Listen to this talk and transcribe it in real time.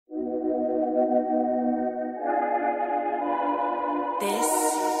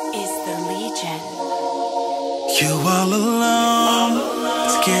You all alone,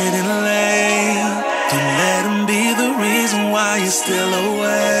 it's getting late. Don't let him be the reason why you're still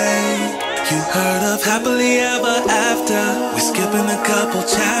away. You heard of happily ever after, we're skipping a couple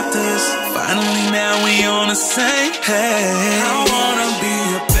chapters. Finally now we on the same page. I wanna be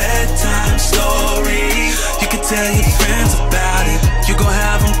a bedtime story. You can tell your friends about it, you gon'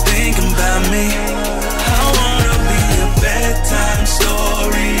 have them thinking about me. I wanna be a bedtime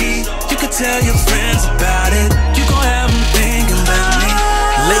story. You can tell your friends about it, you gon' have them thinking about me.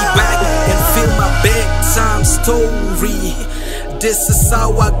 Lay back and feel my bedtime story. This is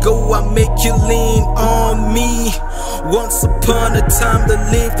how I go, I make you lean on me. Once upon a time, there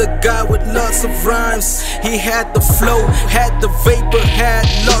lived a guy with lots of rhymes. He had the flow, had the vapor, had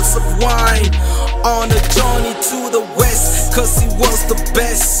lots of wine. On a journey to the west, cause he was the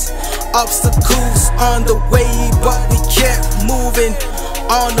best. Obstacles on the way, but we kept moving.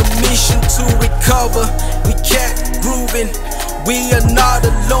 On a mission to recover, we kept grooving. We are not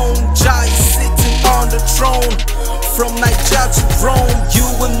alone, Jai sitting on the throne. From Niger to Rome, you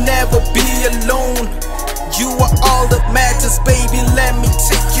will never be alone. You are all that matters, baby, let me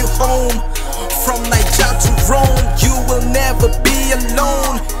take you home. From Niger to Rome, you will never be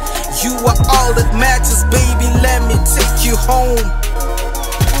alone. You are all that matters, baby, let me take you home.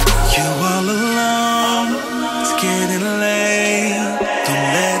 You all alone, it's getting late. Don't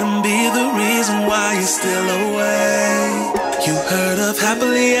let him be the reason why you're still away. You heard of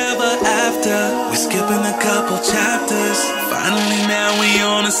happily ever after, we're skipping a couple chapters. Finally now we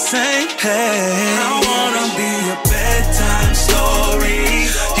on the same page. I wanna be a bedtime story.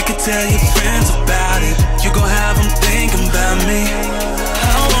 You can tell your friends about it, you gon' have them thinking about me.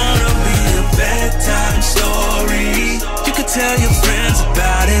 I wanna be a bedtime story. You can tell your friends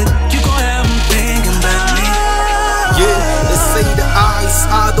about it, you gon' have them thinking about me. Yeah, they say the eyes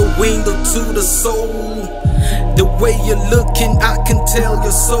are the window to the soul. The way you're looking, I can tell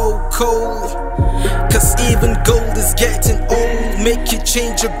you're so cold. Cause even gold is getting old. Make you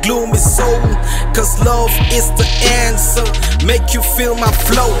change your gloomy soul. Cause love is the answer. Make you feel my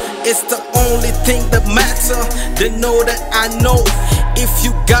flow. It's the only thing that matter. They know that I know. If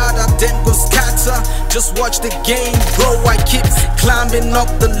you gotta, then go scatter. Just watch the game grow. I keep climbing up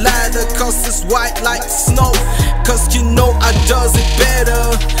the ladder, cause it's white like snow. Cause you know I does it better,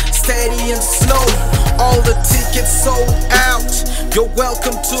 steady and slow. All the tickets sold out. You're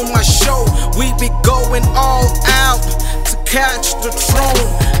welcome to my show. We be going all out to catch the throne.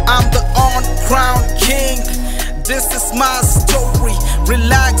 I'm the on-crowned king. This is my story.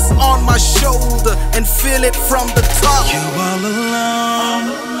 Relax on my shoulder and feel it from the top. You all alone,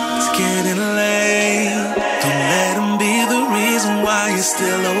 it's getting late. Don't let him be the reason why you're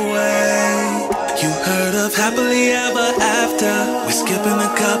still away. You heard of happily ever after, we're skipping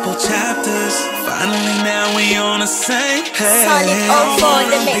a couple chapters. Finally now we on the same page. Solid I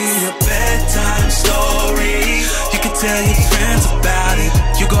wanna be a bedtime story. You can tell your friends about it,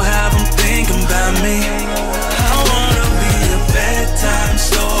 you gon' have them thinking about me. I wanna be a bedtime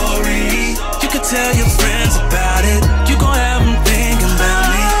story. You can tell your friends about it,